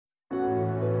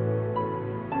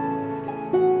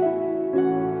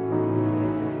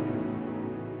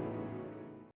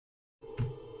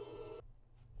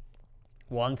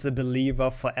once a believer,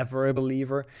 forever a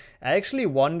believer. I actually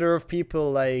wonder if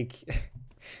people like...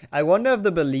 I wonder if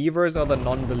the believers or the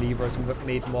non-believers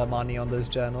made more money on this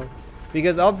channel.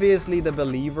 Because obviously the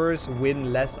believers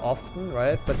win less often,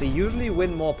 right? But they usually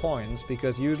win more points,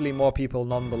 because usually more people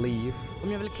non-believe.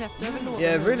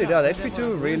 Yeah, it really does.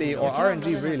 HP2 really, or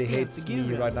RNG really hates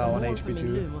me right now on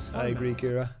HP2. I agree,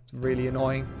 Kira. It's really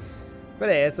annoying. But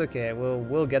hey, it's okay.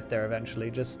 We'll get there eventually.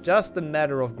 Just a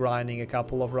matter of grinding a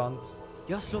couple of runs.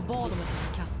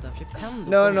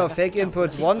 No, fake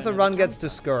inputs. Once a run gets to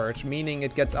Scourge, meaning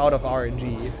it gets out of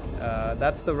RNG,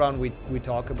 that's the run we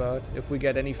talk about, if we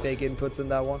get any fake inputs in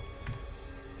that one.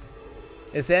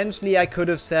 Essentially, I could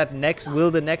have said,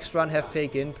 will the next run have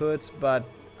fake inputs, but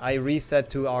I reset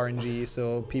to RNG,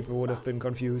 so people would have been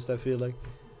confused, I feel like.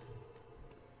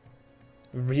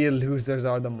 Real losers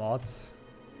are the mods.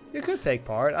 You could take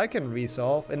part. I can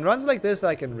resolve. In runs like this,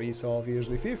 I can resolve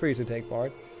usually. Feel free to take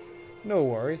part. No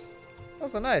worries.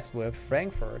 That's a nice whip,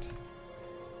 Frankfurt.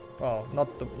 Well,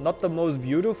 not the most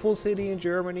beautiful city in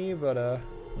Germany, but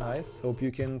nice. Hope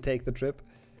you can take the trip.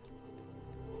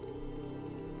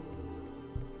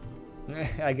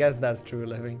 I guess that's true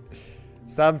living.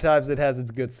 Sometimes it has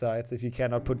its good sides if you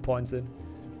cannot put points in.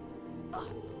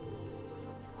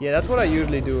 Yeah, that's what I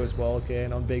usually do as well, okay,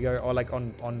 and on bigger, or like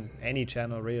on any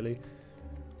channel really.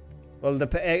 Well,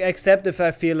 except if I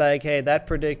feel like, hey, that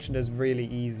prediction is really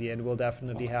easy and will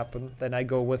definitely happen, then I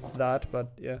go with that,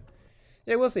 but yeah.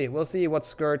 Yeah, we'll see. We'll see what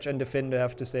Scourge and Defender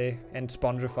have to say, and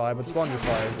Spongify, but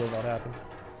Spongify will not happen.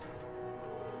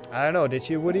 I don't know, did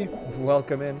you, Woody?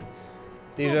 Welcome in.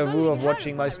 Deja vu of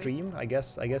watching my stream? I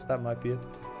guess that might be it.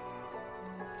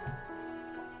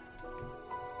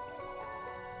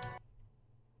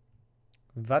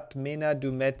 Wat mena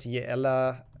du met je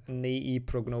ella nei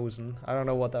prognosen? I don't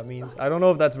know what that means. I don't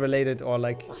know if that's related or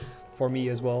like for me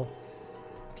as well.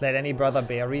 Played any Brother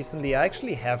Bear recently? I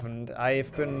actually haven't.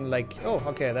 I've been like, oh,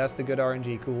 okay, that's the good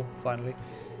RNG. Cool, finally.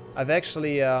 I've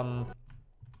actually I've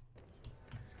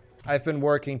been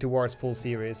working towards full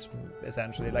series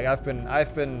essentially. Like I've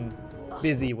been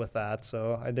busy with that,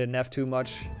 so I didn't have too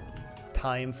much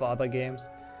time for other games.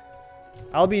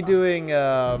 I'll be doing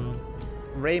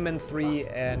Rayman 3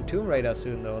 and Tomb Raider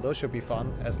soon though. Those should be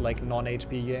fun as like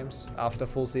non-HP games after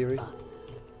full series.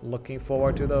 Looking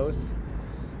forward to those.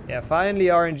 Yeah, finally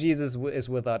RNG is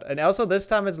with that. And also this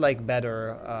time it's like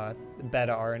better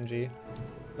RNG.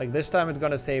 Like this time it's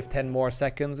gonna save 10 more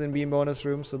seconds in Beam Bonus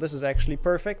Room, so this is actually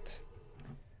perfect.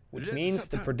 Which means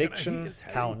the prediction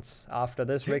counts. After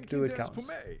this rig do it counts.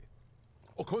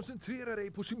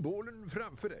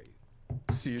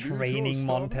 Training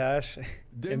montage.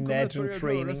 Imagine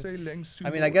training. I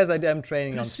mean, I guess I am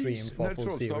training on stream for full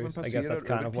series. I guess that's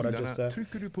kind of what I just said.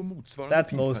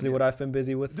 That's mostly what I've been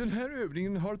busy with. Ooh,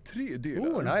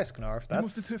 nice, Knarf.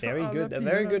 That's very good. A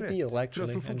very good deal,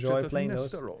 actually. Enjoy playing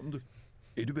those.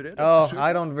 Oh,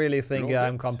 I don't really think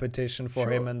I'm competition for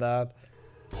him in that.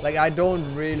 Like, I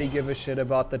don't really give a shit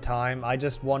about the time. I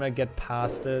just want to get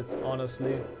past it,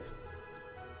 honestly.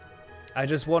 I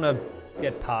just want to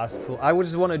get past full. I would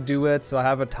just want to do it so I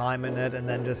have a time in it and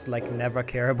then just like never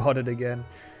care about it again.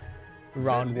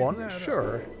 Round 1?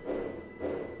 Sure.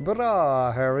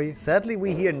 Brah, Harry. Sadly,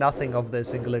 we hear nothing of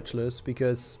this in Glitchless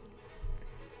because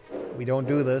we don't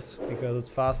do this because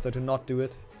it's faster to not do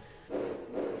it.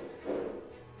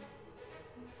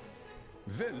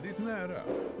 Väldigt nära.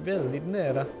 Väldigt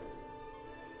nära.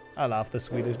 I love the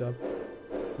Swedish dub.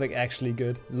 It's like actually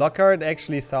good. Lockhart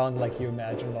actually sounds like you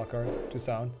imagine Lockhart to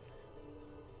sound.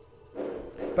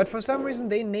 But for some reason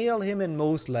they nail him in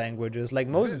most languages. Like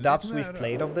most dubs we've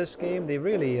played of this game, they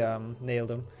really nailed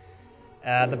him.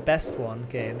 The best one,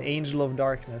 okay, an Angel of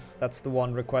Darkness. That's the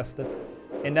one requested.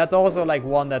 And that's also like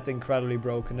one that's incredibly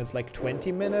broken. It's like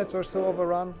 20 minutes or so of a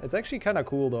run. It's actually kind of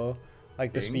cool though.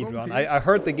 Like the speedrun. I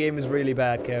heard the game is really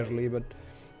bad casually, but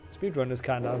speedrun is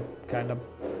kind of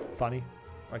funny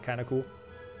or kind of cool.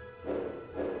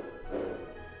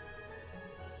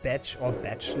 Batch or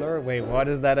Bachelor? Wait, what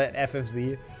is that at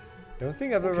FFZ? Don't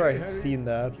think I've ever seen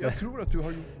that.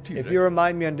 If you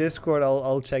remind me on Discord,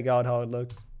 I'll check out how it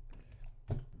looks.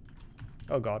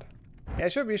 Oh god. Yeah,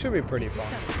 it should be pretty fun.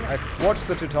 I've watched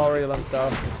the tutorial and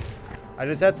stuff. I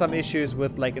just had some issues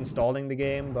with like installing the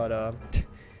game, but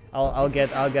I'll get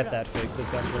that fixed at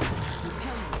some point.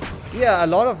 Yeah, a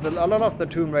lot of the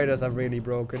Tomb Raiders are really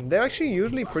broken. They're actually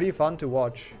usually pretty fun to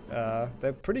watch.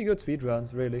 They're pretty good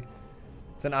speedruns, really.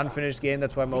 It's an unfinished game,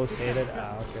 that's why most hate it.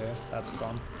 Ah, okay, that's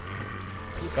fun.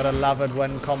 Gotta love it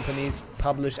when companies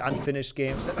publish unfinished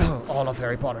games. All of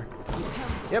Harry Potter.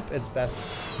 Yep, it's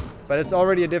best. But it's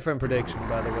already a different prediction,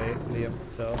 by the way, Liam.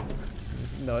 So,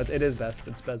 no, it is best.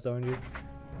 It's best, RNG.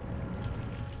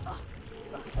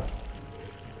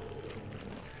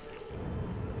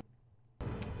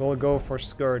 we'll go for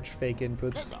Scourge fake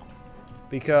inputs.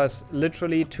 Because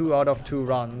literally 2 out of 2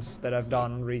 runs that I've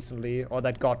done recently, or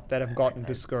that have gotten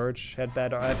to Scourge, had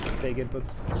fake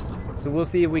inputs. So we'll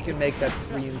see if we can make that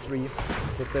 3 and 3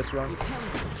 with this run.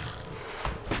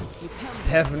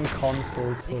 7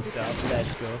 consoles hooked up.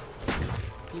 Let's go.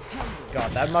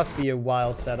 God, that must be a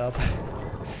wild setup.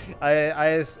 I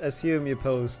assume you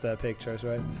post pictures,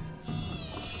 right?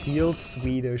 Field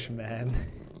Swedish, man.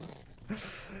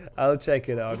 I'll check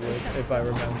it out if I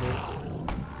remember.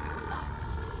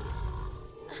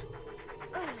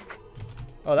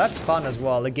 Oh, that's fun as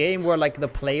well. A game where like the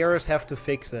players have to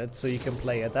fix it so you can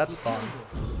play it. That's fun.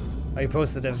 Oh, you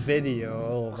posted a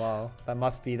video. Oh wow, that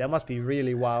must be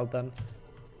really wild then.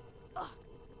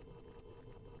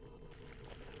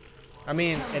 I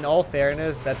mean, in all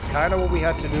fairness, that's kind of what we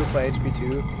had to do for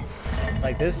HP2.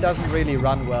 Like, this doesn't really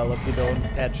run well if you don't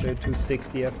patch it to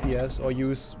 60 FPS or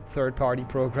use third-party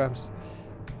programs.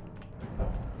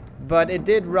 But it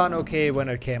did run okay when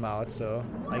it came out, so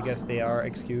I guess they are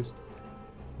excused.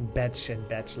 Batch and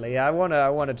Bachelor. Yeah, I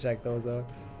wanna check those out.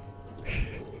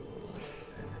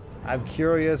 I'm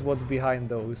curious what's behind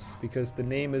those, because the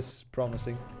name is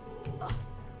promising.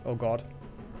 Oh god.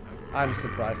 I'm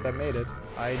surprised I made it.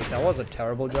 That was a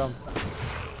terrible jump.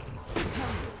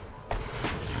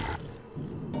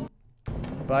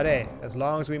 But hey, as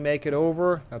long as we make it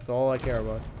over, that's all I care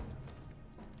about.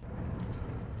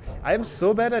 I am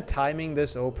so bad at timing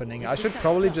this opening. I should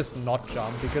probably just not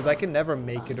jump, because I can never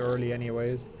make it early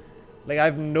anyways. Like, I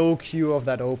have no cue of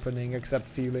that opening except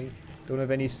feeling. Don't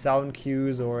have any sound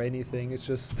cues or anything. It's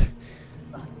just...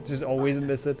 just always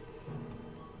miss it.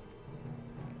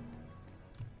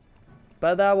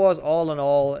 But that was all in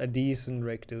all a decent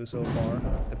rig do so far.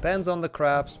 Depends on the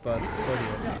craps, but pretty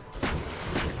okay.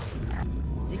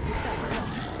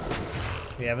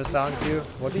 We have a sound cue.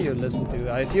 What do you listen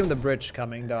to? I assume the bridge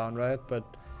coming down, right? But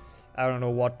I don't know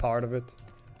what part of it.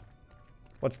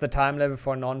 What's the time limit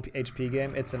for a non-HP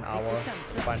game? It's an hour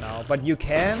by now. But you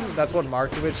can, that's what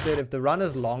Markovich did. If the run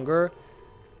is longer,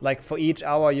 like for each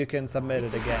hour you can submit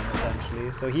it again,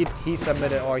 essentially. So he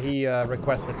submitted, or he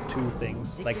requested 2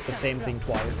 things, like the same thing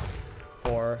twice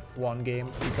for 1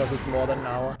 game, because it's more than an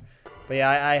hour. But yeah,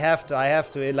 I have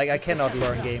to, like, I cannot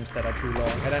learn games that are too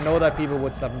long. And I know that people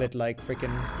would submit like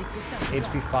freaking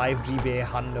HP 5 GBA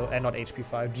Hundo, not HP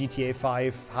 5, GTA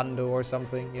 5 Hundo or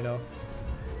something, you know.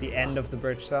 The end of the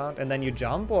bridge sound, and then you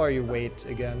jump, or you wait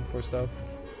again for stuff.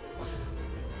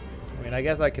 I mean, I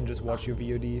guess I can just watch your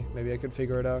VOD. Maybe I could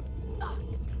figure it out.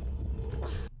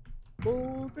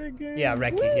 Yeah,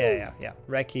 Recce. Yeah.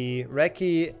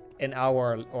 Recce an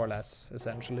hour or less,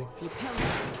 essentially.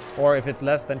 Or if it's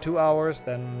less than 2 hours,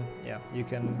 then yeah, you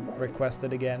can request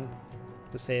it again.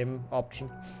 The same option.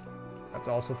 That's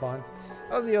also fine.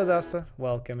 Ozzy Ozasta,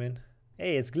 welcome in.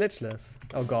 Hey, it's Glitchless.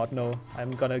 Oh god, no. I'm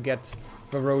gonna get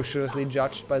ferociously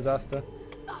judged by Zasta.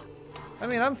 I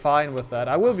mean, I'm fine with that.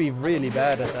 I will be really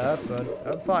bad at that, but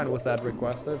I'm fine with that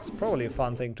request. It's probably a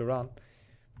fun thing to run.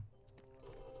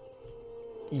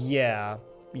 Yeah,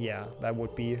 that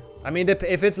would be. I mean,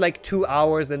 if it's like 2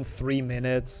 hours and 3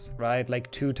 minutes, right? Like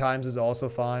 2 times is also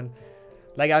fine.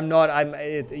 Like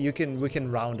we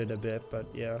can round it a bit, but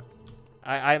yeah.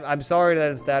 I'm sorry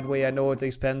that it's that way. I know it's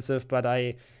expensive, but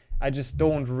I just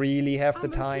don't really have the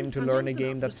time to learn a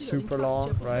game that's super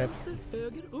long, right?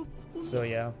 So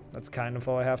yeah, that's kind of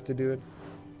how I have to do it.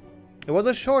 It was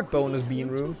a short bonus bean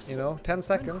room, you know, 10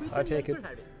 seconds, I take it.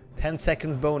 10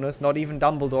 seconds bonus, not even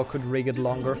Dumbledore could rig it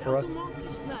longer for us.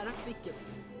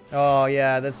 Oh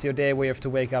yeah, that's your day where you have to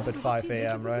wake up at 5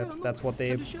 AM, right? That's what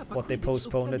they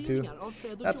postponed it to.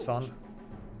 That's fun.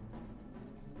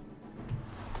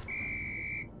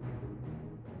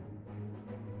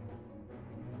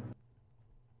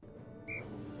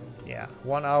 Yeah,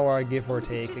 1 hour give or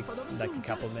take, like a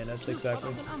couple minutes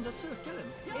exactly.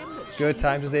 It's good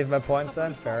time to save my points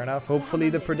then, fair enough. Hopefully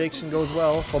the prediction goes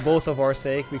well for both of our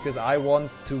sake, because I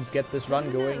want to get this run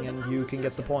going and you can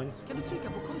get the points.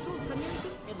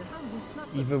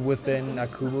 Even within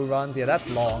Akumu runs, yeah, that's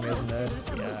long, isn't it?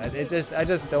 Yeah, I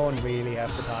just don't really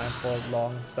have the time for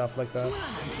long stuff like that.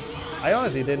 I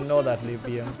honestly didn't know that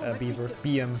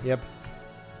Beam, yep.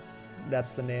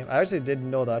 That's the name. I actually didn't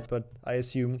know that, but I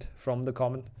assumed from the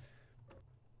comment.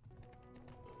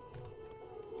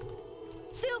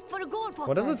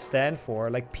 What does it stand for?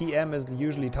 Like PM is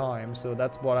usually time, so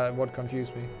that's what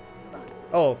confused me.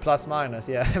 Oh, plus minus,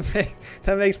 yeah,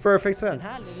 that makes perfect sense.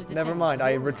 Never mind,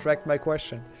 I retract my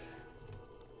question.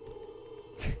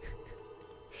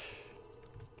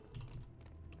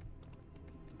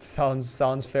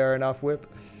 Sounds fair enough, Whip.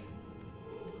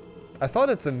 I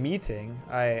thought it's a meeting.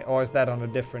 Or is that on a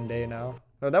different day now?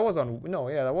 No, that was on... No,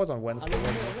 yeah, that was on Wednesday.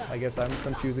 I guess I'm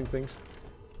confusing things.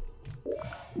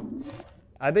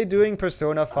 Are they doing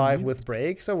Persona 5 with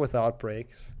breaks or without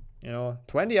breaks? You know,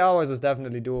 20 hours is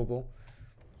definitely doable.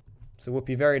 So would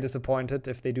be very disappointed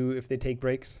if they take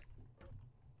breaks.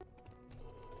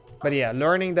 But yeah,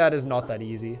 learning that is not that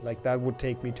easy. Like, that would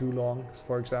take me too long,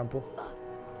 for example.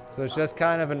 So it's just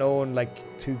kind of an own, like,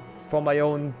 for my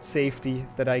own safety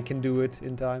that I can do it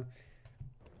in time.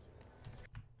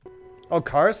 Oh,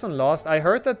 Carson lost. I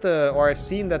heard that or I've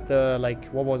seen that like,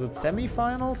 what was it,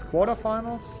 semi-finals?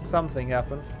 Quarterfinals? Something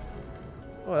happened.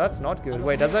 Oh, that's not good.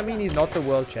 Wait, does that mean he's not the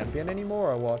world champion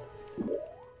anymore, or what?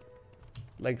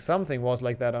 Like, something was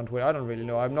like that on Twitter. I don't really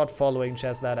know. I'm not following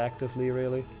chess that actively,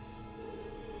 really.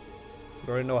 I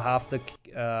already know half the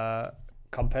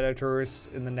competitors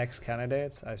in the next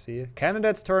candidates. I see.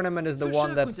 Candidates tournament is the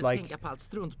one that's like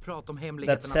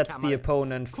that sets the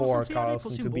opponent for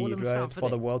Carlsen to beat, right? For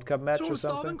the World Cup match or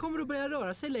something.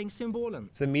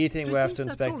 It's a meeting we have to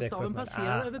inspect the equipment. I see.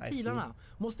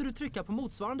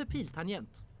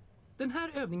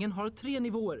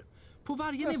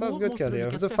 That sounds good, Kelly.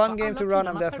 If it's a fun game to run,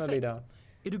 I'm definitely down.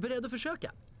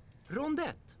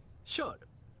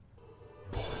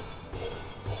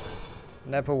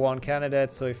 Nepo won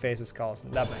candidate, so he faces Carlsen.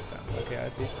 That makes sense. Okay, I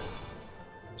see.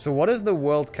 So what is the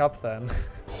World Cup then?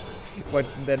 What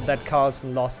that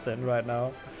Carlsen lost in right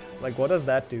now? Like, what does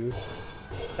that do?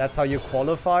 That's how you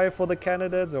qualify for the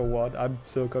candidates, or what? I'm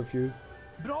so confused.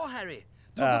 Okay,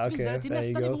 there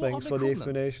you go. Thanks for the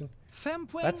explanation.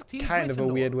 That's kind of a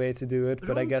weird way to do it,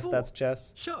 but I guess that's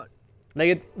chess.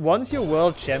 Like, once you're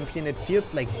world champion, it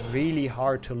feels like really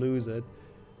hard to lose it.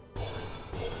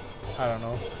 I don't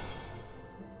know.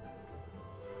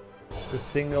 It's a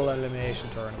single elimination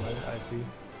tournament, I see.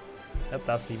 That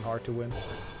does seem hard to win.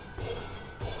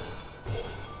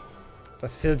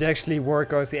 Does Filch actually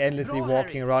work, or is he endlessly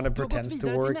walking around and pretends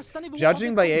to work?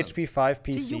 Judging by HP 5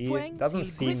 PC, it doesn't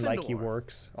seem like he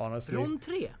works, honestly.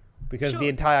 Because the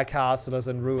entire castle is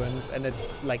in ruins, and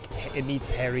it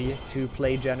needs Harry to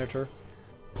play janitor.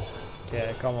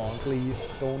 Okay, come on,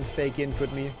 please. Don't fake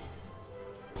input me.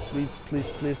 Please,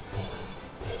 please, please.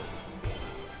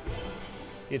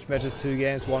 Each match is 2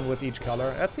 games, 1 with each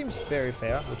color. That seems very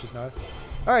fair, which is nice.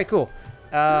 Alright, cool.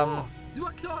 No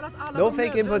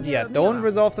fake inputs yet. Don't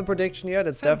resolve the prediction yet.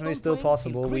 It's definitely still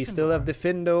possible. We still have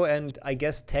Defindo and I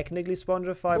guess technically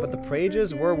Spongify, but the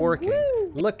Prages were working.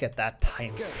 Look at that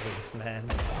time save, man.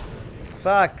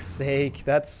 Fuck's sake,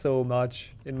 that's so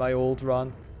much in my old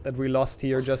run that we lost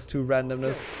here just to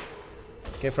randomness.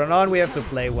 Okay, from now on we have to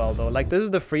play well though. Like, this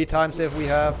is the free time save we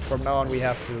have. From now on we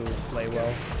have to play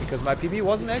well. Because my PB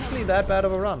wasn't actually that bad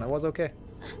of a run. It was okay,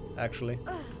 actually.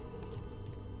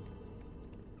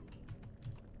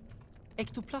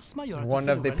 I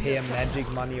wonder if they pay him magic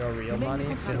money or real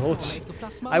money. Filch.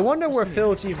 I wonder where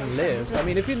Filch even lives. I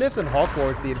mean, if he lives in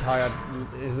Hogwarts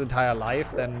his entire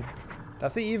life, then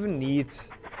does he even need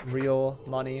real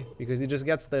money? Because he just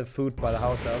gets the food by the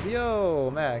house elf.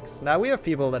 Yo, Max. Now we have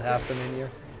people that have them in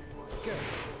here.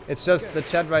 It's just the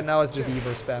chat right now is just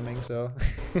Ever spamming, so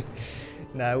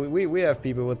now we have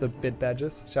people with the bit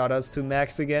badges. Shoutouts to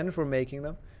Max again for making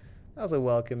them. Also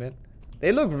welcome in.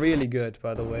 They look really good,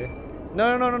 by the way.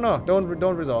 No.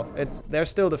 Don't resolve. They're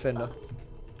still Defender.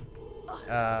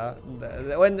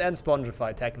 And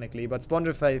Spongify technically, but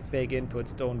Spongify fake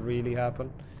inputs don't really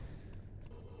happen.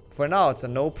 For now, it's a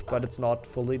nope, but it's not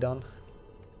fully done.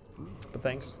 But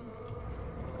thanks.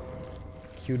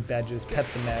 Cute badges, pet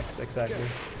the Max, exactly.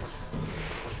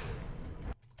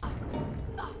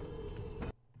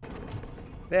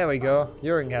 There we go.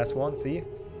 Yuring has one. See.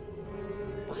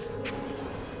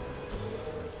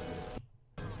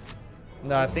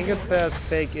 No, I think it says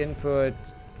fake input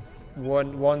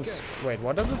once. Wait,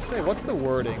 what does it say? What's the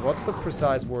wording? What's the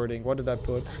precise wording? What did I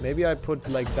put? Maybe I put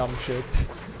like dumb shit.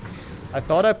 I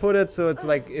thought I put it so it's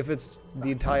like if it's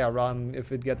the entire run,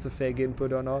 if it gets a fake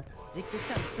input or not.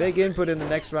 Fake input in the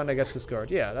next run, I get to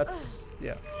skirt. Yeah, that's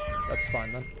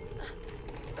fine then.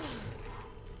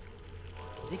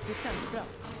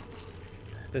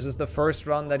 This is the first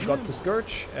run that got to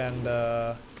Scourge, and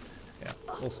yeah,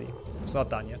 we'll see. It's not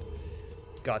done yet.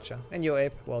 Gotcha. And yo,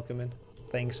 Ape, welcome in.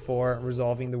 Thanks for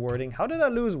resolving the wording. How did I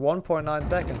lose 1.9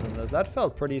 seconds in this? That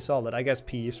felt pretty solid. I guess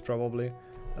Peeves, probably.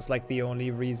 That's like the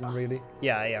only reason, really.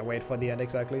 Yeah, wait for the end,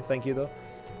 exactly. Thank you, though.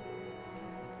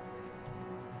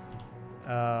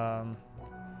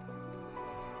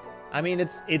 I mean,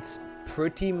 it's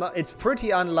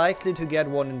pretty unlikely to get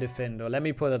one in Defendo. Let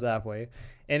me put it that way.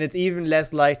 And it's even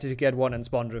less likely to get one in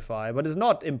Spongify, but it's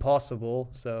not impossible,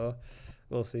 so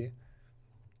we'll see.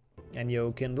 And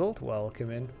yo, Kindled,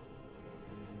 welcome in.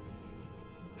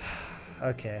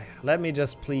 Okay, let me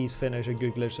just please finish a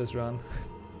good glitchless run.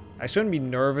 I shouldn't be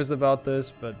nervous about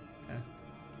this, but...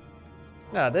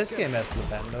 Nah, this game has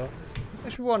Flipendo.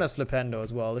 Actually, one has Flipendo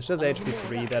as well. It's just HP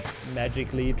 3 that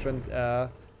magically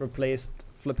replaced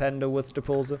Flipendo with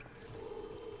Depulsor.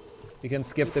 You can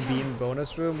skip the bean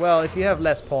bonus room. Well, if you have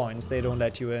less points, they don't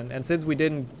let you in. And since we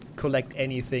didn't collect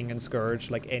anything in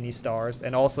Scourge, like any stars,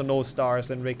 and also no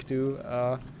stars in Rig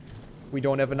 2, we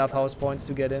don't have enough house points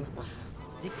to get in.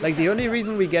 Like, the only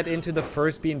reason we get into the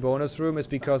first bean bonus room is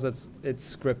because it's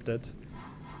scripted.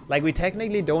 Like, we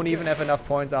technically don't even have enough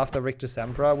points after Rig to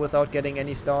Sempra without getting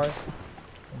any stars.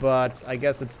 But I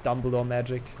guess it's Dumbledore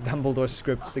magic. Dumbledore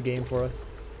scripts the game for us.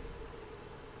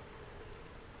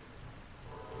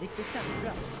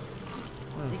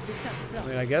 I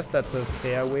mean, I guess that's a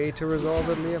fair way to resolve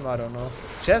it, Liam. I don't know.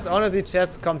 Chess, honestly,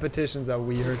 chess competitions are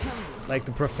weird. Like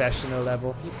the professional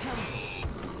level.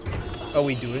 Are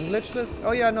we doing glitchless?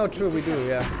 Oh yeah, no, true, we do.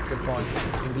 Yeah, good point.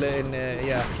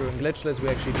 Yeah, true. In glitchless, we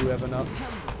actually do have enough.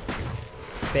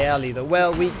 Barely, though.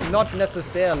 Well, we not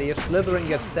necessarily. If Slytherin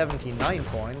gets 79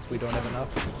 points, we don't have enough.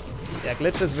 Yeah,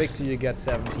 glitchless victory, you get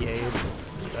 78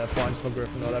 points for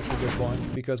Gryffindor. That's a good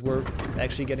point because we're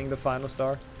actually getting the final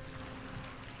star.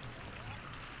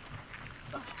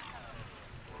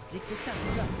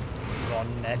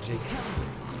 Ron magic.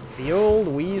 The old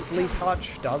Weasley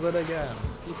touch does it again.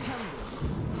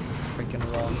 Freaking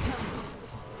Ron.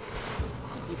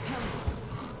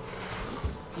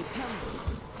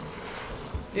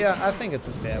 Yeah, I think it's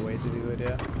a fair way to do it,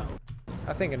 yeah.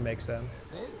 I think it makes sense.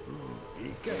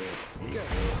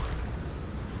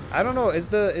 I don't know, is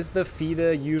the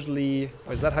FIDE usually,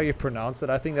 or is that how you pronounce it?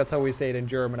 I think that's how we say it in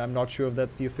German. I'm not sure if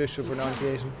that's the official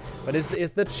pronunciation. But is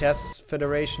the chess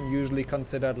federation usually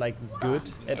considered like good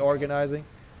at organizing?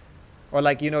 Or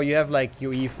like, you know, you have like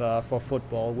UEFA for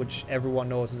football, which everyone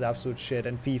knows is absolute shit,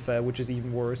 and FIFA, which is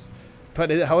even worse. But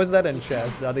how is that in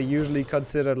chess? Are they usually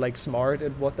considered like smart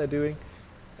at what they're doing?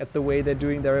 At the way they're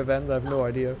doing their events? I have no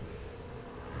idea.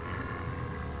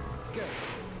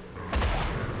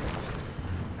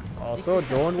 Also,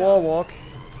 don't wall walk.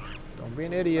 Don't be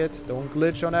an idiot. Don't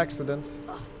glitch on accident.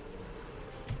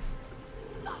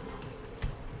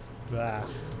 Blah.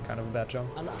 Kind of a bad jump.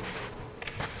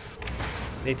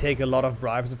 They take a lot of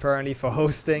bribes apparently for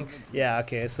hosting. Yeah,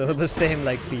 okay, so the same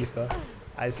like FIFA.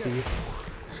 I see.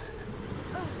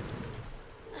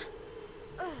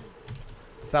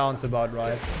 Sounds about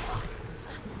right.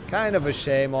 Kind of a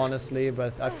shame, honestly,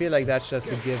 but I feel like that's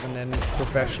just a given in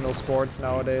professional sports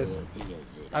nowadays.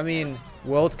 I mean,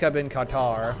 World Cup in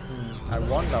Qatar. I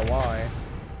wonder why.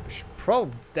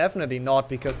 Definitely not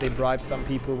because they bribed some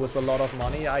people with a lot of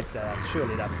money.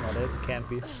 Surely that's not it. It can't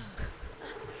be.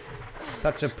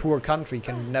 Such a poor country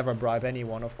can never bribe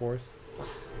anyone, of course.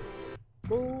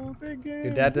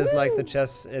 Your dad dislikes the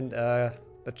chess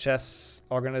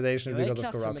organization because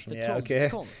of corruption. Yeah, okay.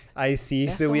 I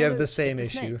see. So we have the same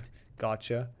issue.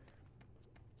 Gotcha.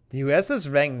 The US is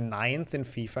ranked 9th in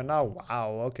FIFA now.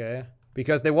 Wow, okay.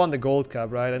 Because they won the Gold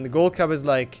Cup, right? And the Gold Cup is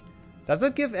like... Does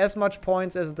it give as much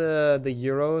points as the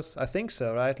Euros? I think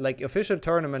so, right? Like, official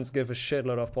tournaments give a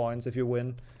shitload of points if you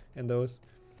win in those.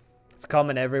 It's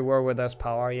common everywhere where there's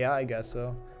power. Yeah, I guess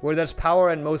so. Where there's power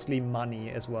and mostly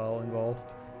money as well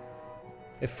involved.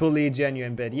 A fully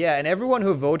genuine bid. Yeah, and everyone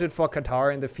who voted for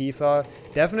Qatar in the FIFA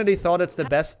definitely thought it's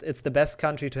the best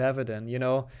country to have it in, you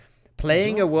know?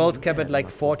 Playing a World Cup at like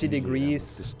 40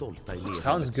 degrees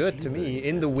sounds good to me.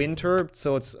 In the winter,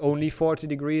 so it's only 40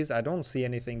 degrees. I don't see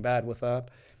anything bad with that.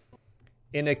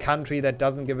 In a country that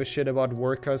doesn't give a shit about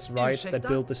workers' rights that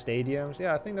build the stadiums.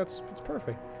 Yeah, I think that's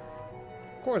perfect.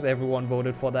 Of course everyone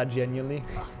voted for that genuinely.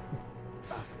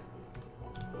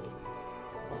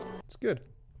 It's good.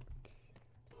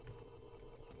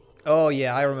 Oh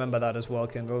yeah, I remember that as well,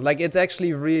 Kindle. Like, it's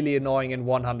actually really annoying in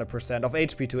 100% of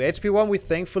HP2. HP1 we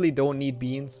thankfully don't need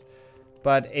beans.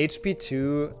 But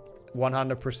HP2,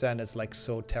 100% is like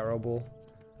so terrible.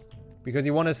 Because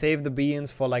you want to save the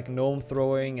beans for like gnome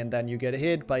throwing, and then you get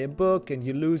hit by a book and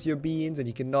you lose your beans and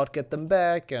you cannot get them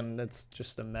back, and it's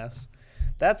just a mess.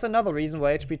 That's another reason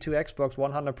why HP2 Xbox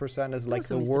 100% is like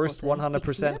the worst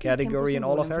 100% category in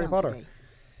all of Harry Potter.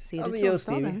 How's it,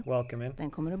 Stevie? Welcome in.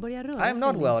 I'm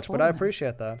not Welsh, but I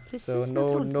appreciate that. So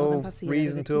no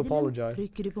reason to apologize.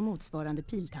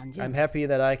 I'm happy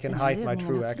that I can hide my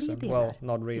true accent. Well,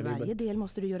 not really, but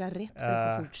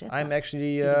I'm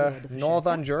actually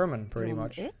Northern German, pretty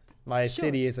much. My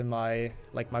city is in my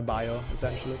bio,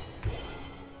 essentially.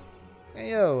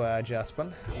 Hey, yo,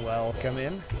 Jasper. Welcome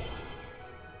in.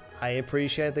 I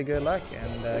appreciate the good luck,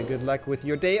 and good luck with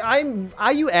your day.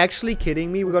 Are you actually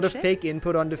kidding me? We got a fake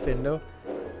input on Defindo.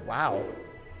 Wow.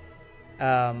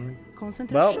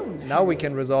 Well, now we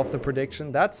can resolve the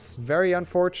prediction. That's very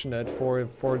unfortunate for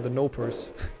the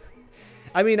nopers.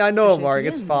 I mean, I know, Mark,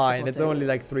 it's fine. It's only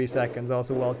like 3 seconds.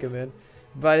 Also, welcome in.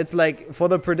 But it's like, for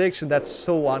the prediction, that's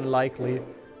so unlikely.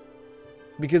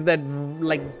 Because that,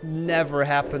 like, never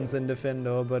happens in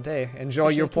Defendo. But hey, enjoy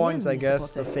your points, I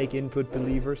guess, the fake input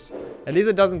believers. At least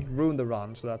it doesn't ruin the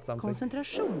run, so that's something.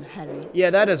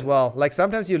 Yeah, that as well. Like,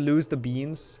 sometimes you lose the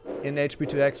beans in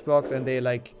HP2 Xbox, and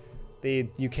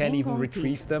you can't even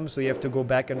retrieve them, so you have to go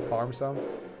back and farm some.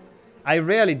 I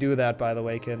rarely do that, by the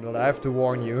way, Kindle. I have to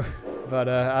warn you. But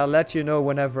I'll let you know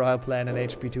whenever I plan an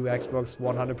HP2 Xbox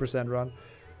 100% run.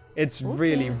 It's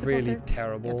really, really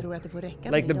terrible.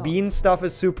 Like, the bean stuff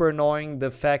is super annoying.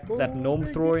 The fact that gnome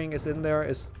throwing is in there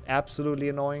is absolutely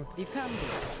annoying.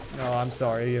 No, I'm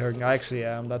sorry, Jürgen. I actually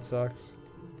am. That sucks.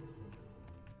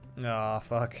 Ah,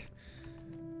 fuck.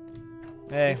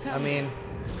 Hey, I mean,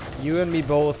 you and me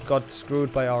both got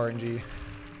screwed by RNG.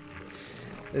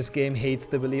 This game hates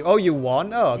to believe. Oh, you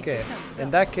won? Oh, okay.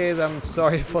 In that case, I'm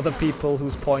sorry for the people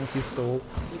whose points you stole.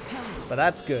 But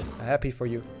that's good. I'm happy for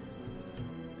you.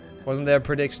 Wasn't there a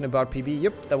prediction about PB?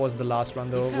 Yep, that was the last run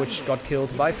though, which got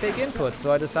killed by fake inputs.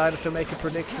 So I decided to make a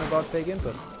prediction about fake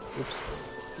inputs. Oops.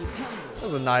 That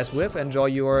was a nice whip. Enjoy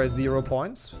your 0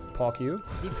 points. Park you.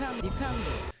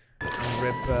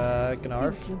 Rip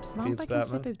Gnarf. Feels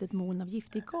Batman.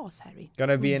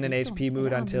 Gonna be in an HP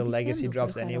mood until Legacy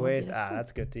drops anyways. Ah,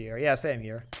 that's good to hear. Yeah, same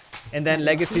here. And then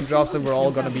Legacy drops and we're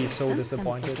all gonna be so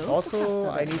disappointed. Also,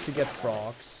 I need to get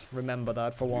frogs. Remember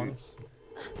that for once.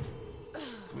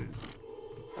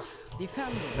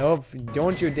 Nope,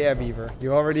 don't you dare, Beaver.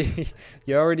 You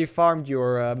already farmed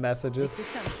your messages.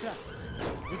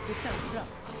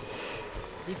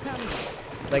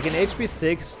 Like in HP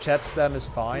 6, chat spam is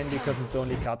fine because it's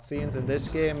only cutscenes. In this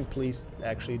game, please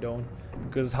actually don't,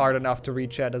 because it's hard enough to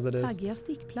read chat as it is.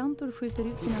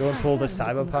 Don't pull the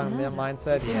cyberpunk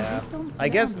mindset. Yeah, I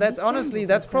guess that's honestly,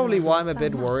 that's probably why I'm a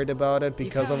bit worried about it,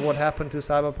 because of what happened to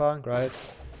cyberpunk, right?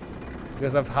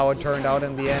 Because of how it turned out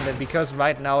in the end, and because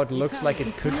right now it looks like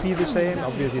it could be the same.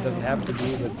 Obviously it doesn't have to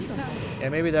be, but yeah,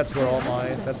 maybe that's where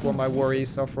where my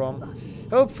worries are from.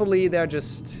 Hopefully they're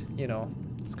just, you know,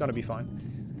 it's gonna be fine.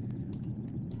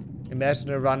 Imagine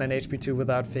a run in HP2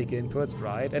 without fake inputs,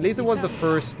 right? At least it was the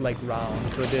first, like,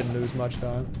 round, so it didn't lose much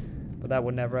time. But that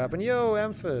would never happen. Yo,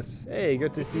 Emphas! Hey,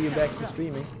 good to see you back to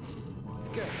streaming.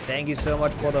 Thank you so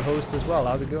much for the host as well.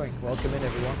 How's it going? Welcome in,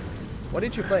 everyone. What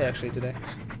did you play, actually, today?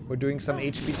 We're doing some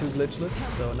HP2 glitchless,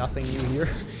 so nothing new here,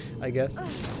 I guess.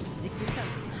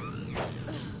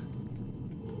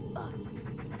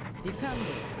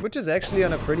 Which is actually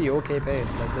on a pretty okay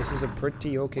pace. Like, this is a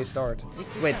pretty okay start.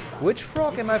 Wait, which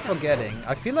frog am I forgetting?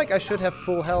 I feel like I should have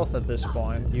full health at this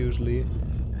point, usually.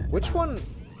 Which one?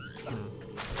 I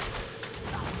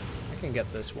can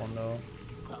get this one, though.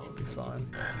 That'll be fine.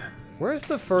 Where's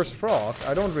the first frog?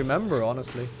 I don't remember,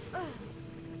 honestly.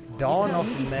 Dawn of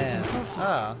Man.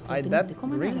 Ah, that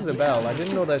rings a bell. I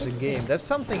didn't know there's a game. There's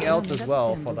something else as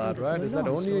well for that, right? Is that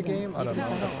only a game? I don't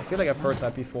know. I feel like I've heard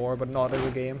that before, but not as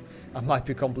a game. I might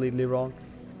be completely wrong.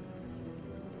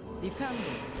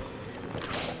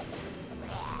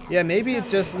 Yeah, maybe it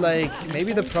just like,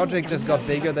 maybe the project just got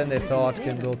bigger than they thought,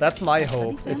 Kindle. That's my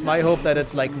hope. It's my hope that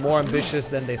it's like more ambitious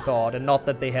than they thought, and not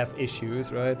that they have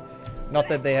issues, right? Not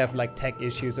that they have like tech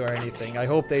issues or anything. I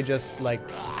hope they just like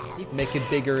make it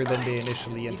bigger than they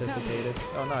initially anticipated.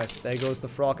 Oh nice, there goes the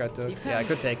frog I took. Yeah, I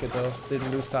could take it though.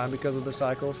 Didn't lose time because of the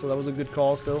cycle, so that was a good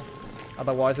call still.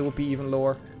 Otherwise it would be even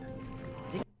lower.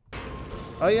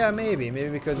 Oh yeah, maybe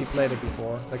because he played it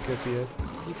before. That could be it.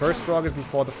 First frog is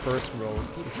before the first roll.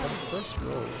 Before the first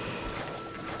roll.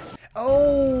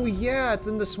 Oh yeah, it's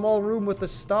in the small room with the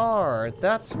star.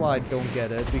 That's why I don't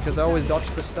get it, because I always dodge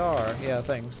the star. Yeah,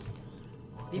 thanks.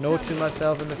 Note to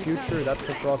myself in the future, that's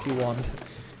the frog you want.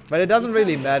 But it doesn't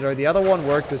really matter, the other one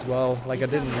worked as well. Like, I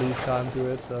didn't lose time to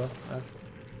it, so...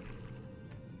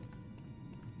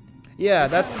 Yeah,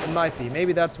 that might be.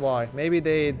 Maybe that's why. Maybe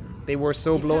they were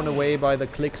so blown away by the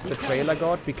clicks the trailer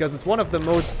got, because it's one of the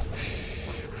most...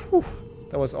 Whew,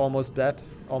 that was almost death.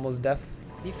 Almost death.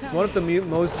 It's one of the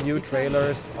most viewed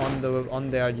trailers on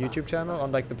their YouTube channel,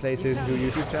 on like the PlayStation 2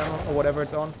 YouTube channel or whatever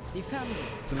it's on.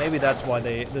 So maybe that's why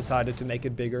they decided to make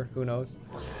it bigger. Who knows?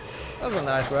 That was a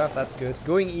nice ref. That's good.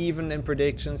 Going even in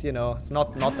predictions, you know, it's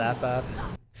not that bad.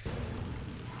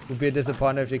 Would be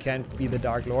disappointed if you can't be the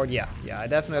Dark Lord. Yeah, I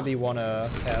definitely want to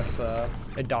have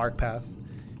a dark path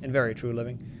in very true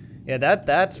living. Yeah,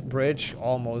 that bridge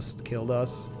almost killed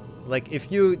us. Like,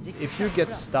 if you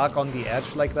get stuck on the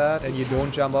edge like that and you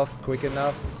don't jump off quick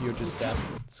enough, you're just dead.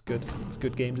 It's good. It's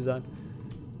good game design.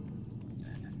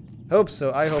 Hope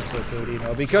so, I hope so too,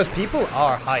 Dino, because people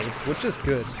are hyped, which is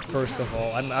good, first of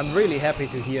all. I'm really happy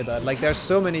to hear that. Like, there's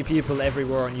so many people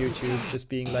everywhere on YouTube just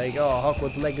being like, oh,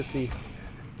 Hogwarts Legacy,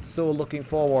 so looking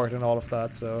forward and all of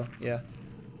that, so, yeah.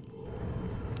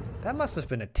 That must have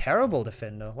been a terrible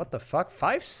defender. What the fuck?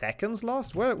 5 seconds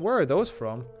lost? Where are those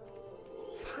from?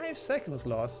 5 seconds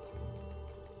lost.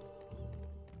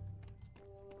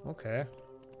 Okay.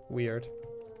 Weird.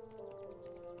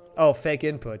 Oh, fake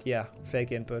input. Yeah,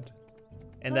 fake input.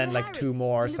 And then like 2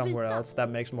 more somewhere else.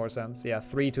 That makes more sense. Yeah,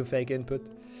 3 to fake input.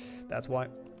 That's why.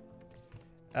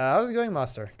 How's it going,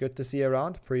 Master? Good to see you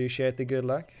around. Appreciate the good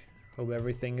luck. Hope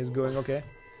everything is going okay.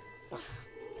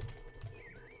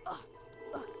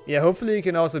 Yeah, hopefully you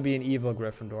can also be an evil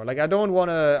Gryffindor. Like, I don't want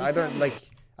to...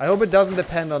 I hope it doesn't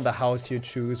depend on the house you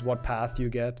choose, what path you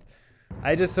get.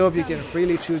 I just hope you can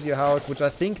freely choose your house, which I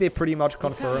think they pretty much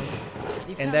confirmed.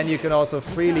 And then you can also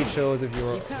freely choose if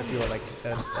you're like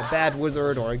a bad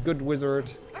wizard or a good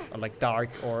wizard, or like dark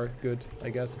or good, I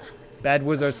guess. Bad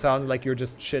wizard sounds like you're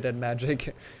just shit at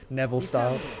magic, Neville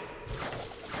style.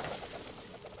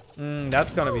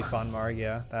 That's gonna be fun, Mark.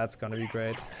 Yeah, that's gonna be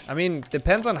great. I mean,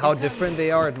 depends on how different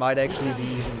they are. It might actually be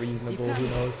even reasonable. Who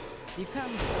knows?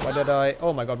 Why did I?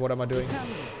 Oh my god, what am I doing?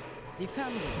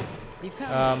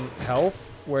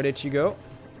 Health. Where did she go?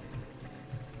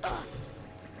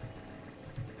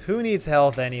 Who needs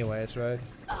health anyways, right?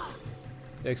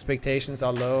 The expectations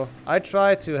are low. I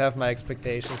try to have my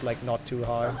expectations like not too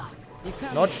high.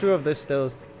 Not sure if this still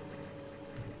is...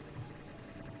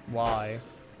 Why?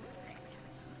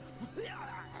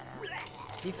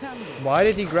 Why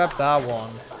did he grab that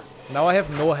one? Now I have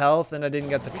no health and I didn't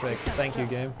get the trick. Thank you,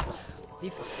 game.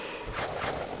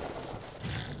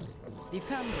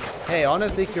 Hey,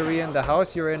 honestly, Korean, the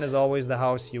house you're in is always the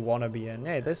house you want to be in.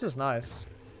 Hey, this is nice.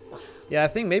 Yeah, I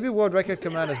think maybe world record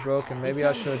command is broken. Maybe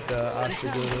I should ask the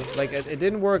guru. Like, it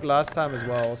didn't work last time as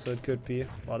well, so it could be.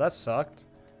 Well, that sucked.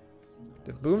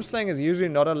 The Boomslang is usually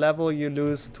not a level you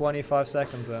lose 25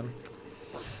 seconds in.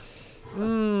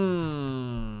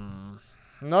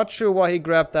 Not sure why he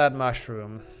grabbed that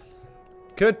mushroom.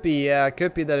 Could be, yeah.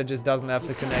 Could be that it just doesn't have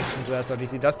the connection to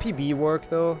SRTC. Does PB work,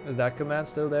 though? Is that command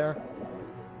still there?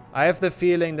 I have the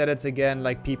feeling that it's, again,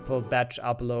 like people batch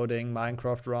uploading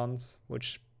Minecraft runs,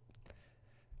 which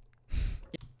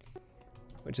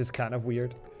is kind of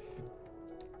weird.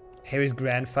 Harry's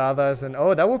grandfathers and...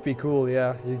 Oh, that would be cool,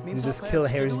 yeah. You just kill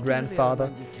Harry's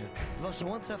grandfather.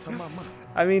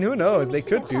 I mean, who knows? They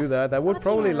could do that. That would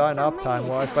probably line up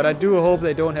time-wise. But I do hope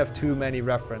they don't have too many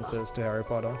references to Harry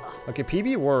Potter. Okay,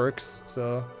 PB works,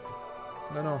 so...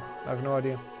 I don't know. I have no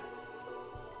idea.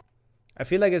 I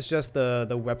feel like it's just the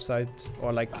website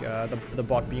or like the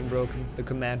bot being broken. The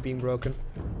command being broken.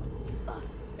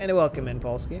 And welcome in,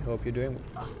 Polsky. Hope you're doing...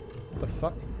 What the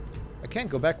fuck? I can't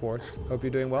go backwards. Hope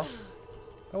you're doing well.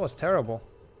 That was terrible.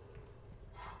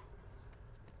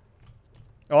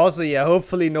 Also, yeah,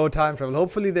 hopefully no time travel.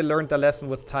 Hopefully they learned the lesson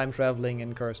with time traveling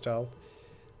in Cursed Child.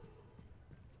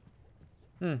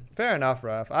 Fair enough,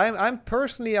 Raph. I'm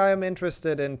personally I am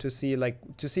interested in to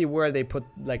see where they put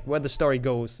where the story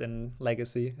goes in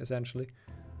Legacy, essentially.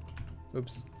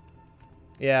 Oops.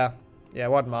 Yeah. Yeah,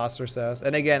 what Master says.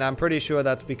 And again, I'm pretty sure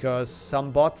that's because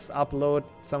some bots upload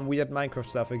some weird Minecraft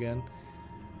stuff again.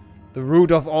 The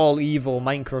root of all evil,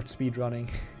 Minecraft speedrunning.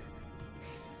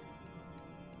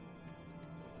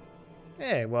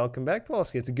 Hey, welcome back,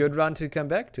 Polsky. It's a good run to come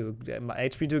back to.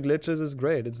 HP2 Glitches is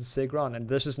great. It's a sick run. And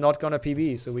this is not gonna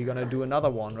PB, so we're gonna do another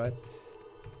one, right?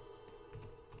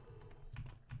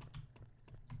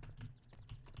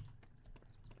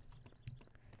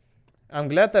 I'm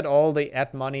glad that all the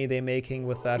ad money they're making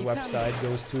with that website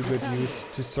goes to good use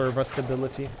to server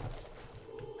stability.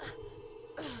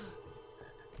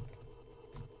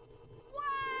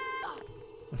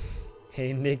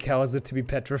 Hey Nick, how is it to be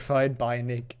petrified? Bye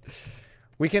Nick.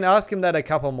 We can ask him that a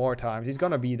couple more times. He's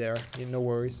gonna be there. No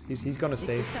worries. He's gonna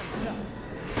stay.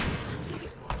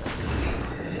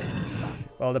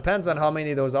 Well, depends on how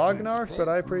many those are, Gnarf, but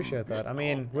I appreciate that. I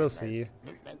mean, we'll see.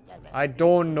 I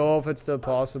don't know if it's still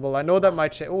possible. I know that my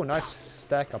oh, nice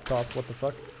stack up top. What the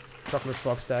fuck? Chocolate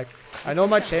frog stack. I know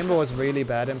my chamber was really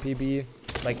bad in PB,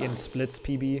 like in splits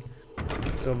PB.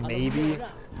 So maybe,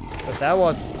 but that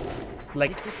was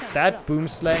like that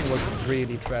Boomslang was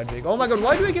really tragic. Oh my god,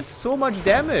 why do I get so much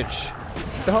damage?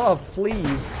 Stop,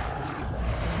 please.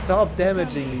 Stop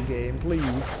damaging me, game,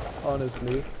 please.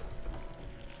 Honestly.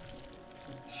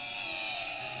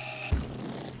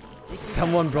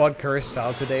 Someone brought Cursed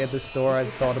Child today at the store. I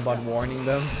thought about warning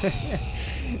them.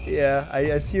 Yeah, I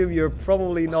assume you're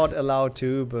probably not allowed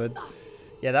to, but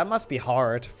yeah, that must be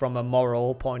hard from a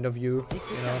moral point of view,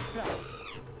 you know.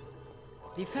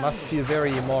 Must feel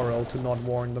very immoral to not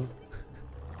warn them.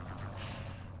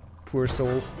 Poor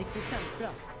souls.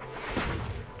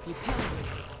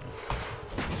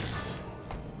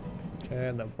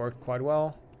 Okay, that worked quite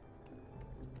well.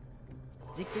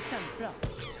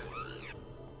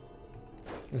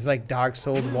 It's like Dark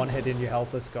Souls, one hit and your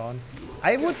health is gone.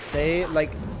 I would say,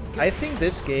 like, I think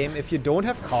this game, if you don't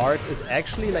have cards, is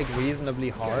actually like reasonably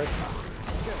hard.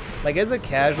 Like, as a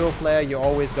casual player, you're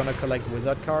always gonna collect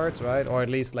wizard cards, right? Or at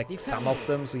least like some of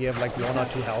them, so you have like 1 or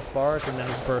 2 health bars and then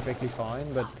it's perfectly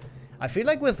fine. But I feel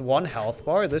like with 1 health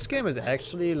bar, this game is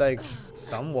actually like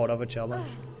somewhat of a challenge.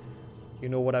 You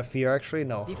know what I fear actually?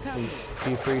 No. Please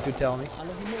feel free to tell me.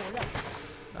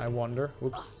 I wonder.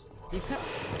 Oops.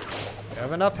 I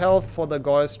have enough health for the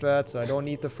Goy strat, so I don't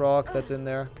need the frog that's in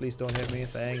there. Please don't hit me.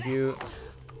 Thank you.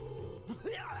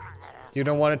 You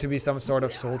don't want it to be some sort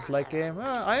of Souls-like game?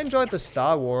 I enjoyed the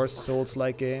Star Wars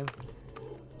Souls-like game.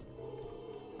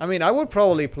 I mean, I would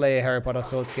probably play a Harry Potter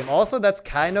Souls game. Also, that's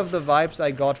kind of the vibes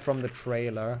I got from the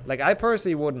trailer. Like, I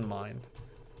personally wouldn't mind.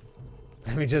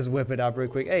 Let me just whip it up real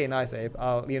quick. Hey, nice, Abe.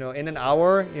 You know, in an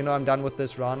hour, you know, I'm done with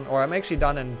this run. Or I'm actually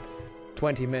done in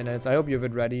 20 minutes. I hope you have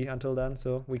it ready until then,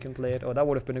 so we can play it. Oh, that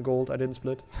would have been a gold. I didn't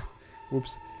split.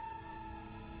 Whoops.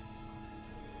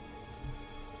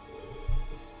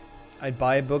 I'd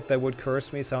buy a book that would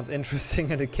curse me. Sounds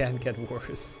interesting and it can't get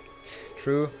worse.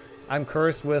 True. I'm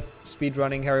cursed with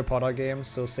speedrunning Harry Potter games,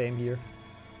 so same here.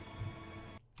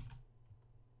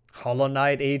 Hollow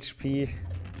Knight HP.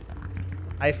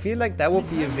 I feel like that would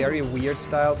be a very weird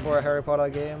style for a Harry Potter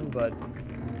game, but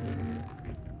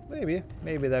maybe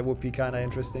that would be kind of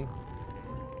interesting.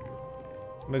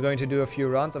 We're going to do a few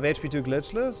runs of HP2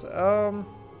 Glitchless.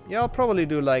 Yeah, I'll probably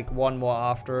do like 1 more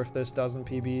after if this doesn't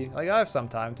PB. Like, I have some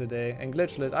time today, and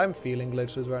Glitchless, I'm feeling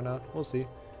Glitchless right now. We'll see.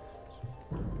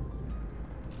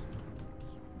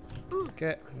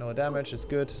 Okay, no damage is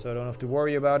good, so I don't have to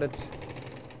worry about it.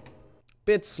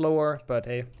 Bit slower, but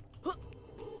hey.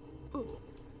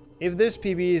 If this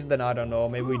PBs, then I don't know,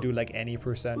 maybe we do like any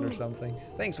percent or something.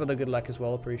 Thanks for the good luck as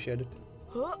well, appreciate it.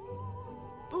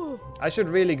 I should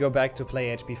really go back to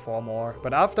play HP4 more,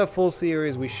 but after full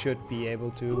series we should be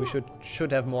able to. We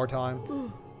should have more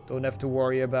time. Don't have to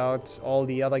worry about all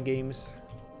the other games,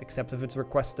 except if it's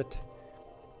requested.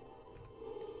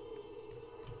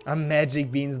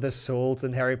 Magic Beans the Souls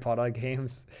in Harry Potter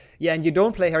games. Yeah, and you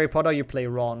don't play Harry Potter, you play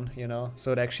Ron, you know,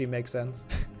 so it actually makes sense.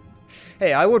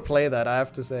 Hey, I would play that, I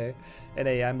have to say. And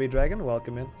hey, Ambi Dragon,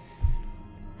 welcome in.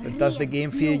 But does the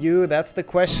game feel you? That's the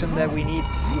question that we need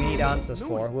answers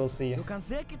for. We'll see.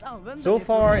 So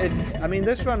far, I mean,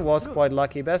 this run was quite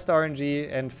lucky. Best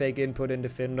RNG and fake input in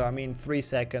Defender. I mean, 3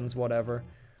 seconds, whatever.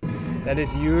 That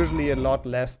is usually a lot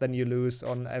less than you lose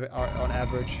on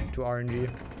average to RNG.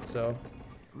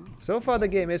 So far the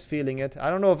game is feeling it. I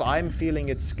don't know if I'm feeling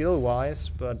it skill-wise,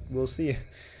 but we'll see.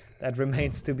 That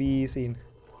remains to be seen.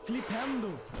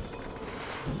 Flipendo.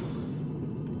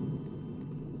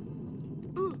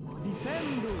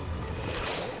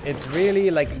 It's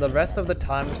really like the rest of the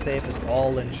time save is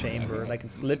all in chamber. Like,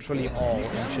 it's literally all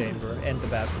in chamber. And the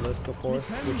Basilisk, of course,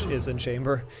 which is in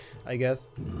chamber, I guess.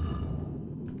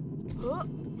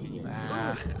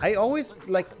 I always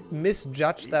like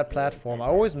misjudge that platform. I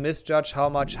always misjudge how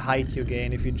much height you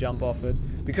gain if you jump off it,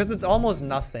 because it's almost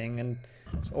nothing and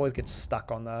just always get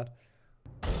stuck on that.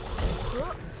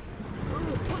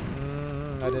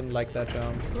 I didn't like that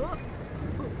jump.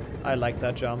 I like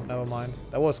that jump, never mind.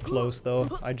 That was close though.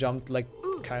 I jumped like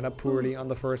kinda poorly on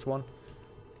the first one.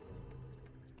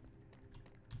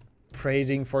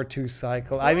 Praising for 2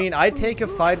 cycle. I mean, I take a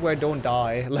fight where I don't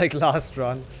die, like last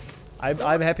run.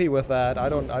 I'm happy with that. I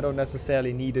don't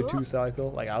necessarily need a 2 cycle.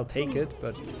 Like, I'll take it,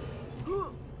 but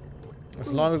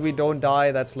as long as we don't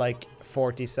die, that's like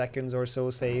 40 seconds or so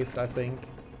saved, I think.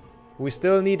 We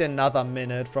still need another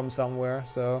minute from somewhere,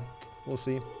 so we'll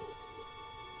see.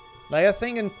 Like, I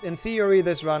think in theory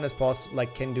this run is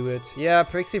can do it. Yeah,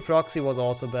 Prixie Proxy was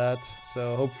also bad,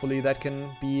 so hopefully that can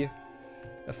be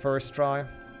a first try,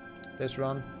 this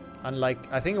run. Unlike,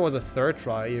 I think it was a 3rd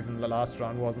try even the last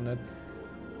run, wasn't it?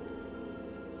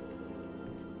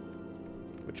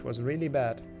 Which was really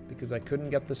bad, because I couldn't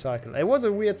get the cycle. It was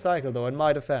a weird cycle though, in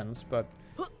my defense, but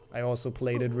I also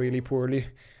played it really poorly.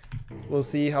 We'll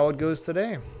see how it goes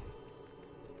today.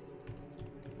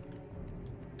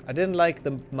 I didn't like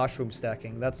the mushroom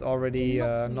stacking. That's already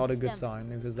not a good sign,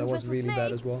 because that was really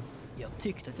bad as well.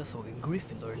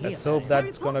 Let's hope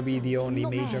that's gonna be the only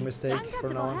major mistake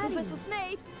from now on.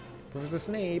 Professor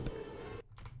Snape!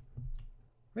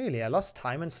 Really, I lost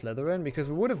time in Slytherin? Because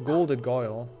we would have golded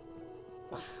Goyle.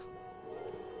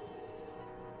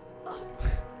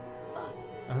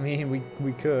 I mean,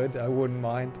 we could. I wouldn't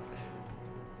mind.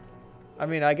 I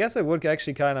mean, I guess it would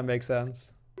actually kind of make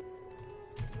sense.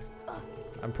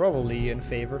 I'm probably in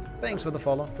favor. Thanks for the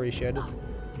follow. Appreciate it.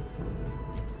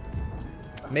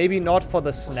 Maybe not for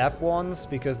the snap ones,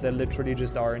 because they're literally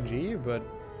just RNG, but...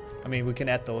 I mean, we can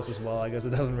add those as well. I guess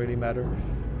it doesn't really matter.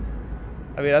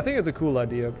 I mean, I think it's a cool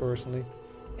idea, personally.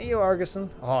 Hey, yo, Argison.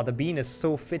 Oh, the bean is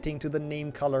so fitting to the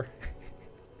name color.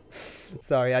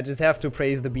 Sorry, I just have to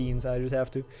praise the beans. I just have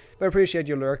to. But I appreciate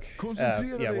your lurk.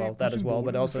 Yeah, well, that as well.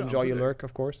 But also enjoy your lurk,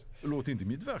 of course.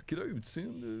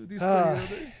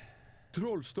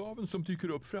 Trollstaven som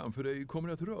dyker upp framför dig kommer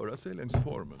att röra sig längs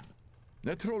formen.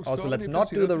 Also, let's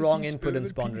not do the wrong input in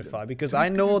Spongify, because I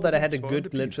know that I had a good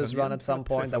glitches run at some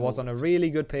point that was on a really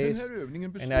good pace,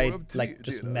 and I like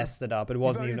just messed it up. It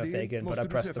wasn't even a fake input, I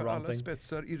pressed the wrong thing.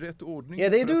 Yeah,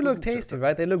 they do look tasty,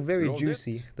 right? They look very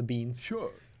juicy, the beans.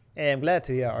 Hey, I'm glad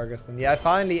to hear, Argustin. Yeah, I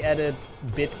finally added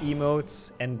bit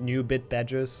emotes and new bit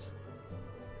badges,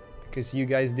 because you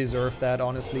guys deserve that,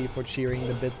 honestly, for cheering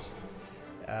the bits.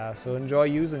 So enjoy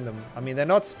using them. I mean, they're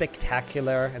not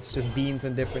spectacular. It's just beans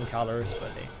in different colors,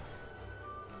 but they...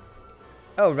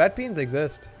 Oh, red beans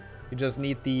exist. You just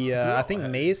need the... I think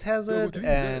Maze has it,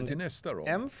 and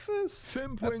Emphas,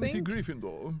 I think?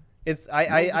 It's,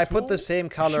 I put the same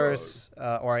colors,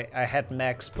 or I had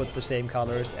Max put the same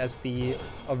colors as the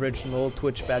original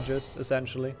Twitch badges,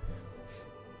 essentially.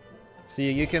 So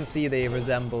you can see they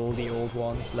resemble the old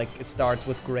ones. Like, it starts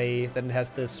with gray, then it has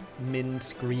this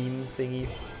mint green thingy,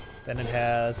 then it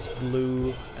has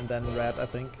blue, and then red, I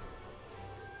think.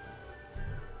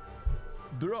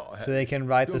 So they can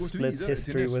write the splits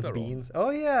history with beans. Oh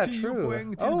yeah,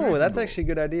 true. Oh, that's actually a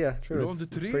good idea. True, it's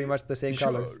pretty much the same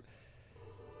colors.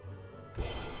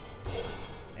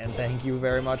 And thank you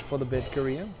very much for the bit,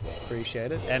 Korean.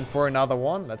 Appreciate it. And for another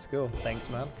one, let's go. Thanks,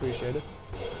 man. Appreciate it.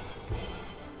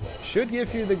 Should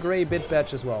give you the gray bit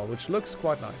badge as well, which looks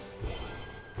quite nice.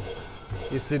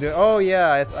 Used to do... Oh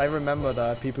yeah, I remember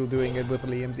that. People doing it with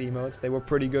Liam's emotes. They were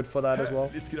pretty good for that as well.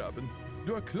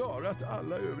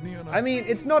 I mean,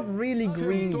 it's not really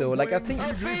green though. Like, I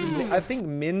think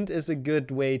mint is a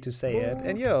good way to say it.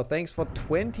 And yo, thanks for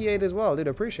 28 as well. Dude,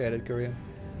 appreciate it, Korean.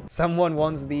 Someone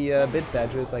wants the bit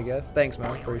badges, I guess. Thanks,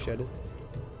 man. Appreciate it.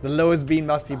 The lowest bean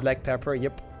must be black pepper.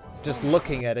 Yep. Just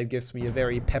looking at it gives me a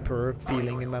very pepper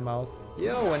feeling in my mouth.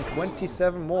 Yo, and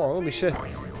 27 more. Holy shit.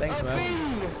 Thanks, man.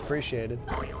 Appreciate it.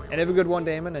 And have a good one,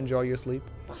 Damon. Enjoy your sleep.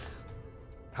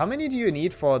 How many do you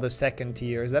need for the second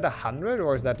tier? Is that 100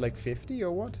 or is that like 50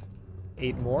 or what?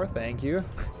 8 more. Thank you.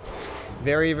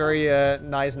 Very, very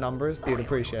nice numbers. Dude,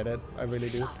 appreciate it. I really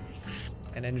do.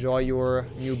 And enjoy your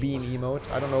new bean emote.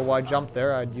 I don't know why I jumped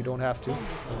there. You don't have to.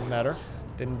 Doesn't matter.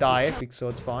 Didn't die, so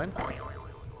it's fine.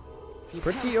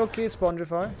 Pretty okay,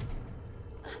 Spongify.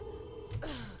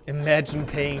 Imagine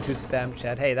paying to spam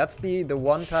chat. Hey, that's the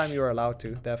one time you're allowed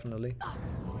to, definitely.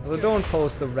 So don't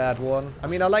post the red one. I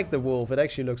mean, I like the wolf. It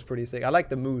actually looks pretty sick. I like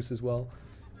the moose as well.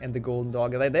 And the golden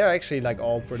dog. They're actually like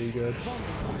all pretty good.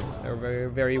 They're very,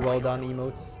 very well done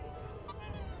emotes.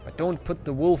 But don't put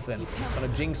the wolf in. It's gonna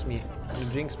jinx me. It's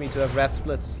gonna jinx me to have red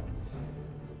splits.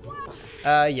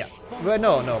 Yeah. Well,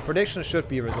 no. Prediction should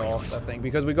be resolved, I think,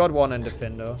 because we got one in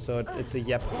Defendo, so it's a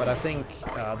yep. But I think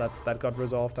that got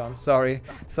resolved on. Sorry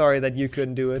that you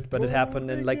couldn't do it, but it happened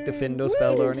in like Defendo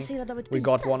spell learning. We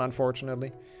got one,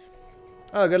 unfortunately.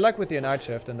 Oh, good luck with your night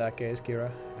shift in that case,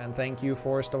 Kira, and thank you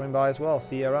for stopping by as well.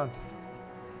 See you around.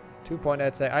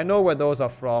 2.8 say. I know where those are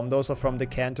from. Those are from the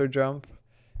canter jump.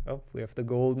 Oh, we have the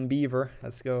golden beaver.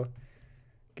 Let's go.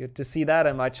 Good to see that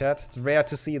in my chat. It's rare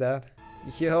to see that.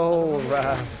 Yo,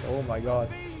 Raph. Oh my god.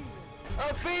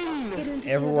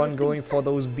 Everyone going for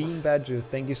those bean badges.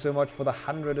 Thank you so much for the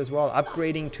 100 as well.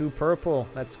 Upgrading to purple.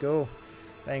 Let's go.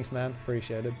 Thanks, man.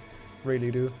 Appreciate it. Really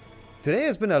do. Today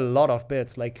has been a lot of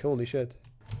bits. Like, holy shit.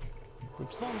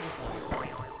 Oops.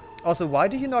 Also, why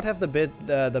do you not have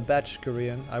the badge,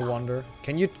 Korean? I wonder.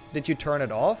 Did you turn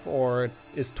it off, or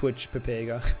is Twitch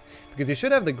Pepega? Because you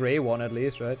should have the gray one at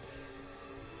least, right?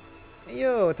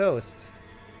 Yo, Toast.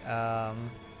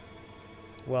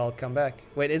 Well, come back.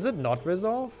 Wait, is it not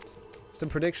resolved? Is the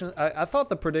prediction... I thought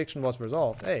the prediction was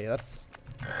resolved. Hey, that's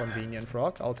a convenient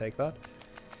frog. I'll take that.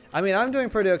 I mean, I'm doing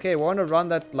pretty okay. We're on a run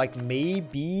that, like,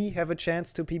 maybe have a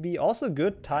chance to PB. Also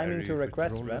good timing to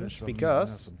request Wrench,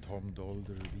 because...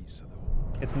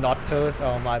 It's not Toast.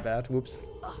 Oh, my bad. Whoops.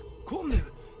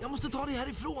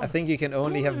 I think you can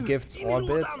only have gifts or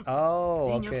bits.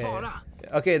 Oh, okay.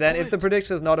 Okay, then if the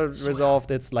prediction is not resolved,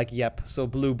 it's like, yep. So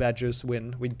blue badges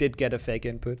win. We did get a fake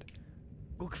input.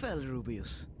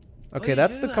 Okay,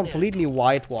 that's the completely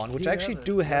white one, which I actually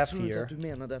do have here.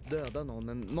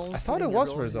 I thought it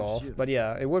was resolved, but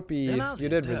yeah, it would be... You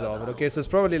did resolve it. Okay, so it's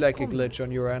probably like a glitch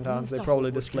on your end, Hans. They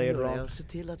probably display it wrong.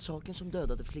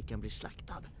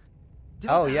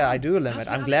 Oh yeah, I do limit.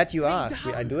 I'm glad you asked.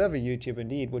 I do have a YouTube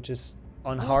indeed, which is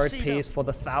on hard pace for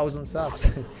the 1,000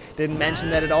 subs. Didn't mention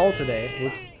that at all today.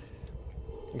 Whoops.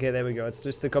 Okay, there we go. It's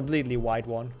just a completely white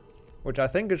one, which I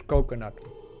think is coconut.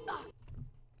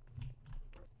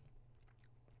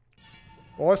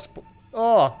 Or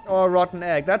oh, rotten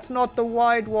egg. That's not the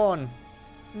white one.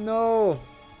 No.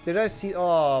 Did I see?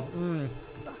 Oh,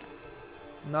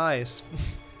 nice.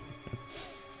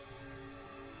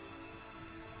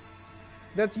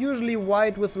 That's usually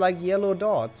white with like yellow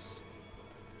dots.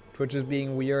 Twitch is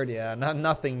being weird. Yeah,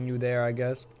 nothing new there, I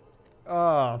guess.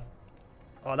 Oh,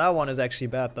 that one is actually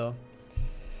bad though.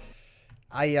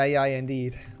 Aye,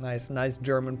 indeed. Nice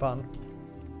German pun.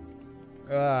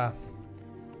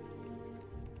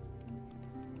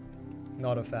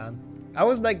 Not a fan. I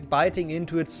was like biting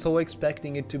into it, so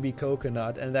expecting it to be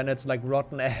coconut, and then it's like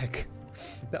rotten egg.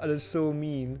 That is so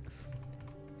mean.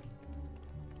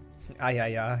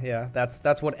 Yeah.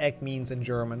 That's what egg means in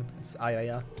German. It's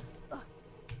ja.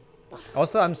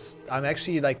 Also, I'm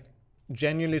actually like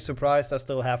genuinely surprised I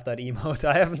still have that emote.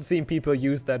 I haven't seen people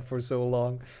use that for so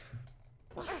long.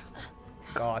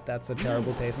 God, that's a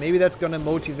terrible taste. Maybe that's gonna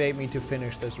motivate me to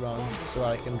finish this run, so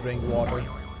I can drink water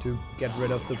to get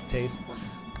rid of the taste,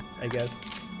 I guess.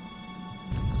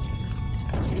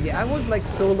 Yeah, I was like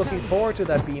so looking forward to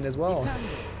that bean as well.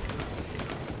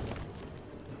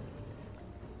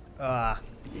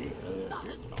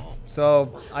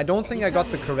 So, I don't think I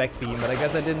got the correct bean, but I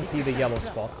guess I didn't see the yellow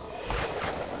spots.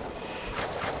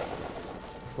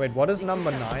 Wait, what is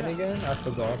number 9 again? I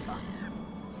forgot.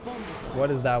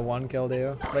 What is that one,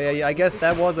 Kildeo? But yeah, I guess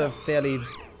that was a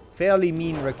fairly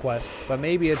mean request, but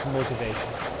maybe it's motivation.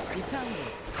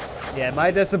 Yeah,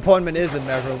 my disappointment is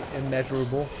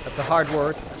immeasurable. That's a hard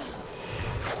word.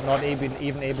 Not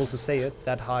even able to say it.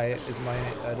 That high is my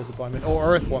disappointment. Oh,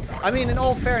 earthworm. I mean, in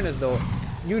all fairness though,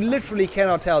 you literally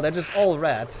cannot tell. They're just all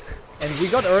red. And we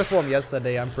got earthworm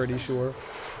yesterday, I'm pretty sure.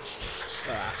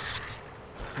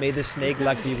 May the snake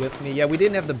luck be with me. Yeah, we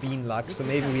didn't have the bean luck, so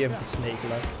maybe we have the snake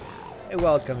luck. Hey,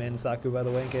 welcome in, Saku, by the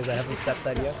way, in case I haven't said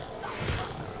that yet.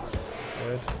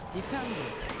 Good.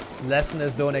 Lesson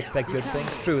is don't expect good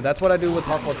things. True, that's what I do with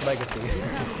Hogwarts Legacy.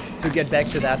 To get back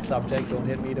to that subject, don't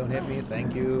hit me,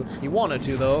 thank you. He wanted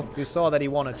to though, you saw that he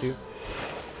wanted to.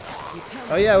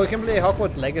 Oh yeah, we can play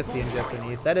Hogwarts Legacy in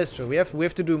Japanese, that is true. We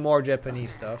have to do more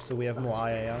Japanese stuff, so we have more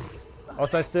IAS.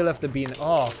 Also, I still have the bean.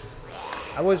 Oh,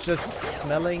 I was just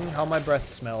smelling how my breath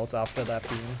smells after that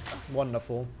bean.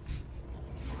 Wonderful.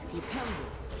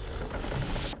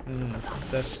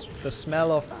 The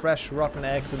smell of fresh rotten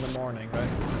eggs in the morning, right?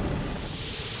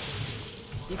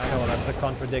 I know that's a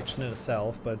contradiction in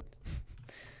itself, but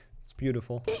it's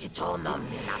beautiful. I'm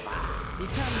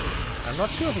not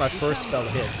sure if my first spell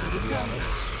hit, to be honest.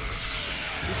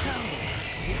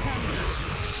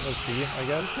 We'll see, I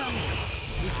guess.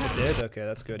 It did? Okay,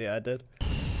 that's good. Yeah, it did.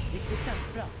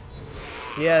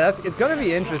 Yeah, it's gonna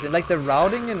be interesting. Like, the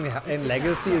routing in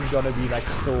Legacy is gonna be like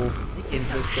so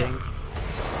interesting.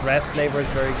 Grass flavor is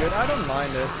very good. I don't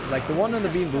mind it. Like the one in the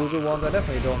Bean Boozle ones, I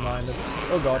definitely don't mind it.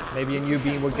 Oh god, maybe a new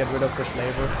bean would get rid of the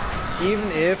flavor.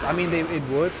 Even if, I mean, it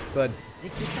would, but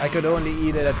I could only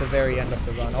eat it at the very end of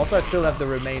the run. Also, I still have the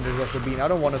remainders of the bean. I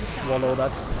don't want to swallow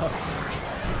that stuff.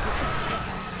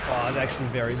 Oh, it's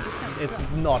actually it's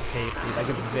not tasty. Like,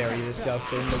 it's very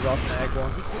disgusting, the rotten egg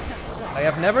one. I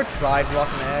have never tried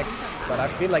rotten egg, but I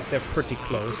feel like they're pretty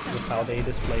close with how they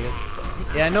display it.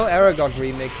 Yeah, no Aragog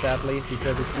remix, sadly,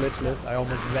 because it's glitchless. I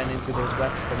almost ran into those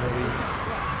webs for no reason.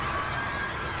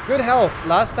 Good health.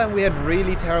 Last time we had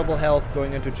really terrible health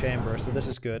going into chamber, so this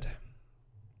is good.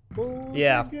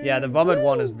 Yeah, the vomit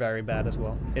one is very bad as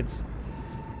well. It's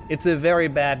a very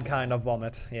bad kind of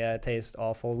vomit. Yeah, it tastes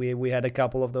awful. We had a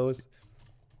couple of those.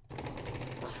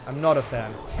 I'm not a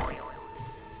fan.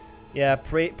 Yeah,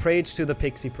 prage to the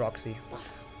pixie proxy.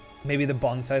 Maybe the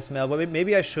bonsai smell, but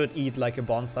maybe I should eat like a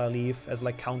bonsai leaf as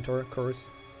like counter curse.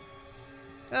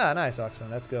 Ah, nice, Oxen,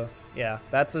 let's go. Yeah,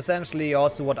 that's essentially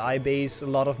also what I base a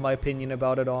lot of my opinion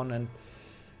about it on, and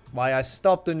why I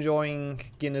stopped enjoying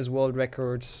Guinness World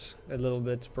Records a little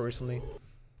bit personally.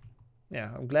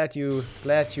 Yeah, I'm glad you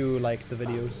liked the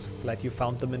videos. Glad you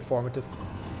found them informative.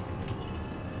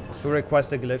 Who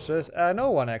requested glitches? No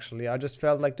one actually. I just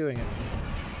felt like doing it.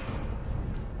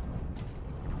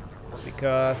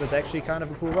 Because it's actually kind of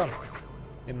a cool run,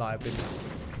 in my opinion.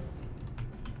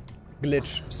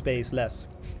 Glitch space less.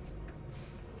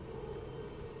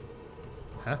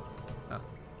 Huh?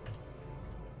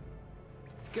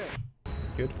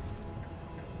 Good.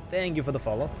 Thank you for the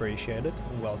follow. Appreciate it.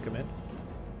 And welcome it.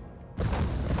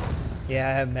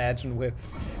 Yeah, imagine whip.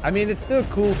 I mean, it's still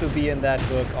cool to be in that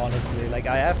book, honestly. Like,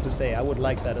 I have to say, I would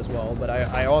like that as well. But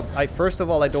I first of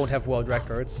all, I don't have world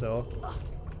records, so...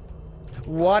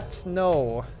 What?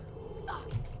 No.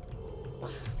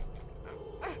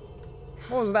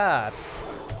 What was that?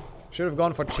 Should have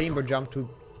gone for chamber jump to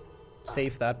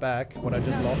save that back, what I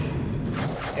just lost.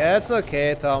 Yeah, it's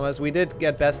okay, Thomas. We did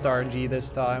get best RNG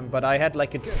this time, but I had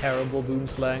like a terrible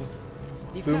Boomslang.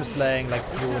 Boomslang like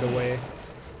threw it away.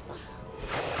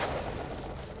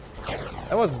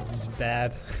 That was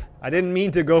bad. I didn't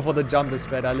mean to go for the jump this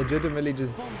thread. I legitimately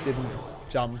just didn't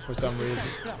jump for some reason.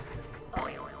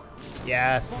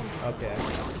 Yes. Okay.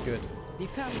 Good.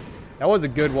 That was a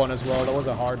good one as well. That was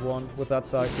a hard one with that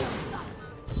cycle.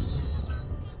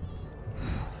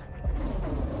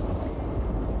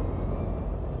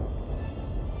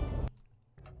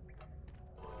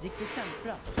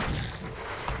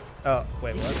 Oh,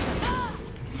 wait, what?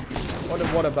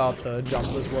 What about the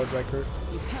jumpless world record?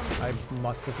 I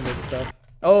must have missed stuff.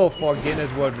 Oh, for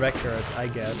Guinness World Records, I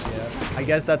guess, yeah. I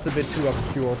guess that's a bit too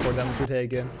obscure for them to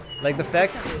take in. Like the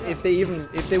fact, if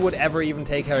they would ever even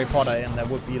take Harry Potter in, that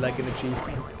would be like an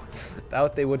achievement.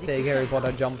 Doubt they would take Harry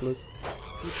Potter jumpless.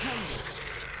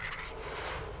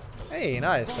 Hey,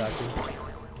 nice, Saki.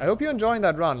 I hope you're enjoying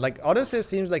that run. Like, Odyssey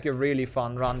seems like a really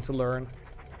fun run to learn.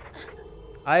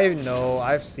 I know,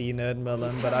 I've seen it,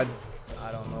 Millen, but I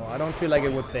don't know. I don't feel like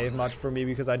it would save much for me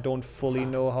because I don't fully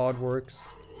know how it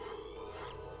works.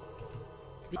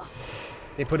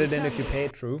 They put it in if you pay,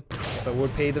 true. If I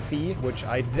would pay the fee, which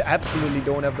I absolutely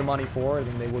don't have the money for,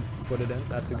 then they would put it in.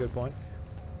 That's a good point.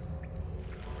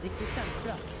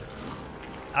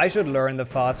 I should learn the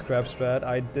fast grab strat.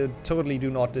 I totally do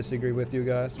not disagree with you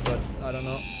guys, but I don't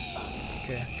know.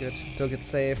 Okay, good. Took it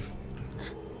safe.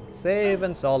 Safe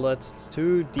and solid. It's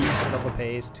too decent of a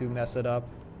pace to mess it up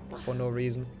for no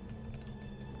reason.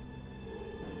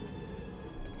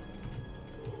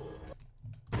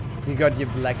 You got your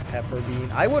black pepper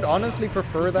bean. I would honestly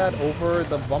prefer that over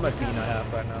the vomit bean I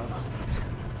have right now.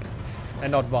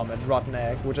 And not vomit, rotten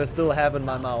egg, which I still have in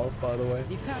my mouth, by the way.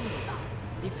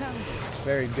 It's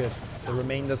very good. The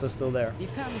remainders are still there.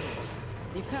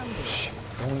 Shh,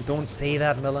 don't say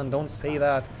that, Millen. Don't say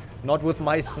that. Not with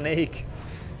my snake.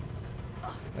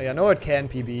 I know it can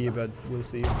PB, but we'll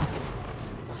see.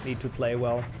 Need to play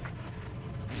well.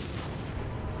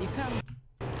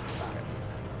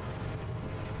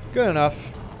 Good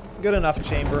enough. Good enough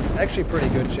chamber. Actually pretty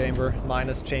good chamber.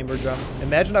 Minus chamber jump.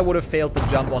 Imagine I would have failed the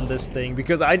jump on this thing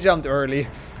because I jumped early.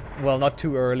 Well, not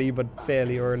too early, but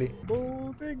fairly early.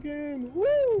 Bold again.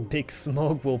 Woo! Big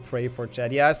Smoke will pray for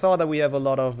chat. Yeah, I saw that we have a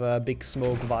lot of Big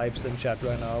Smoke vibes in chat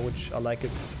right now, which I like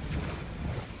it.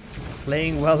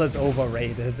 Playing well is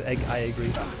overrated. I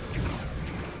agree.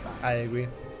 I agree.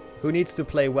 Who needs to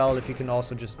play well if you can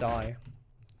also just die?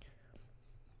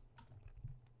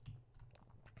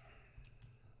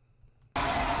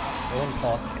 Don't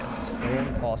pause cast.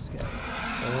 Don't pause cast.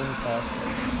 Don't pause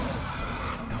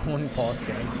cast. Don't pause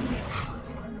cast.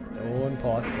 Don't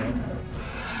pause cast.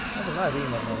 That's a nice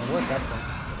email, man. Where's that from?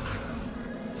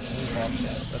 Don't pause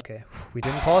cast. Okay. We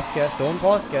didn't pause cast. Don't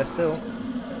pause cast still.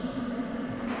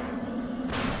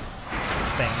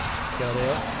 Thanks. Get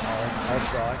there. I'll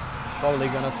try. Probably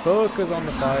gonna focus on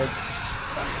the fight.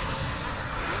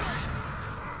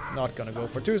 Not gonna go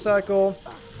for 2 cycle.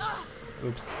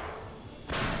 Oops.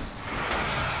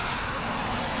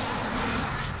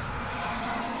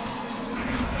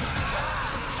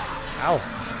 Ow.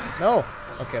 No.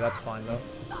 Okay, that's fine though.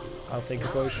 I'll take a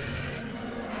potion.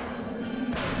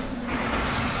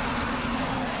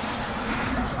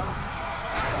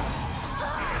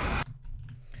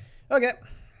 Okay.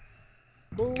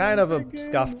 Kind of a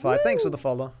scuffed fight. Thanks for the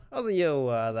follow. How's it, yo,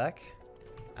 Zach?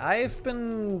 I've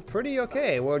been pretty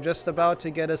okay. We're just about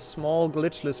to get a small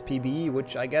glitchless PB,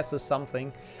 which I guess is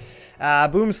something.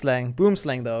 Boomslang.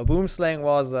 Boomslang though. Boomslang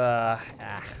was, that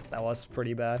was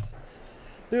pretty bad.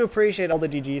 Do appreciate all the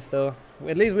GGs though.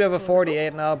 At least we have a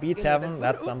 48 now. Beat Tavern,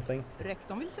 that's something.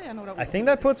 I think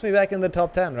that puts me back in the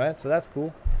top 10, right? So that's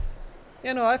cool.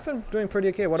 Yeah, no, I've been doing pretty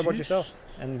okay. What about yourself?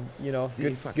 And, you know,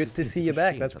 good to see you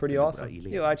back. That's pretty awesome.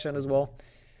 You, Aichan, as well.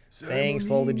 Thanks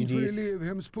for all the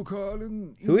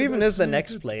GGs. Who even is the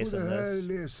next place in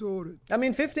this? I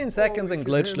mean, 15 seconds in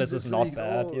Glitchless is not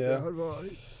bad, yeah.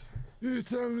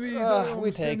 We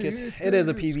take it. It is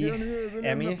a PB.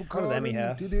 Emmy? What does Emmy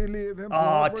have?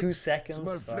 Ah, 2 seconds.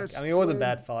 Fuck. I mean, it was a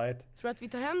bad fight. Could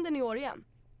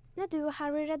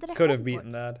have beaten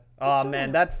that. Oh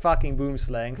man, that fucking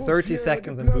Boomslang. 30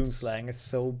 seconds in Boomslang is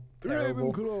so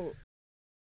terrible.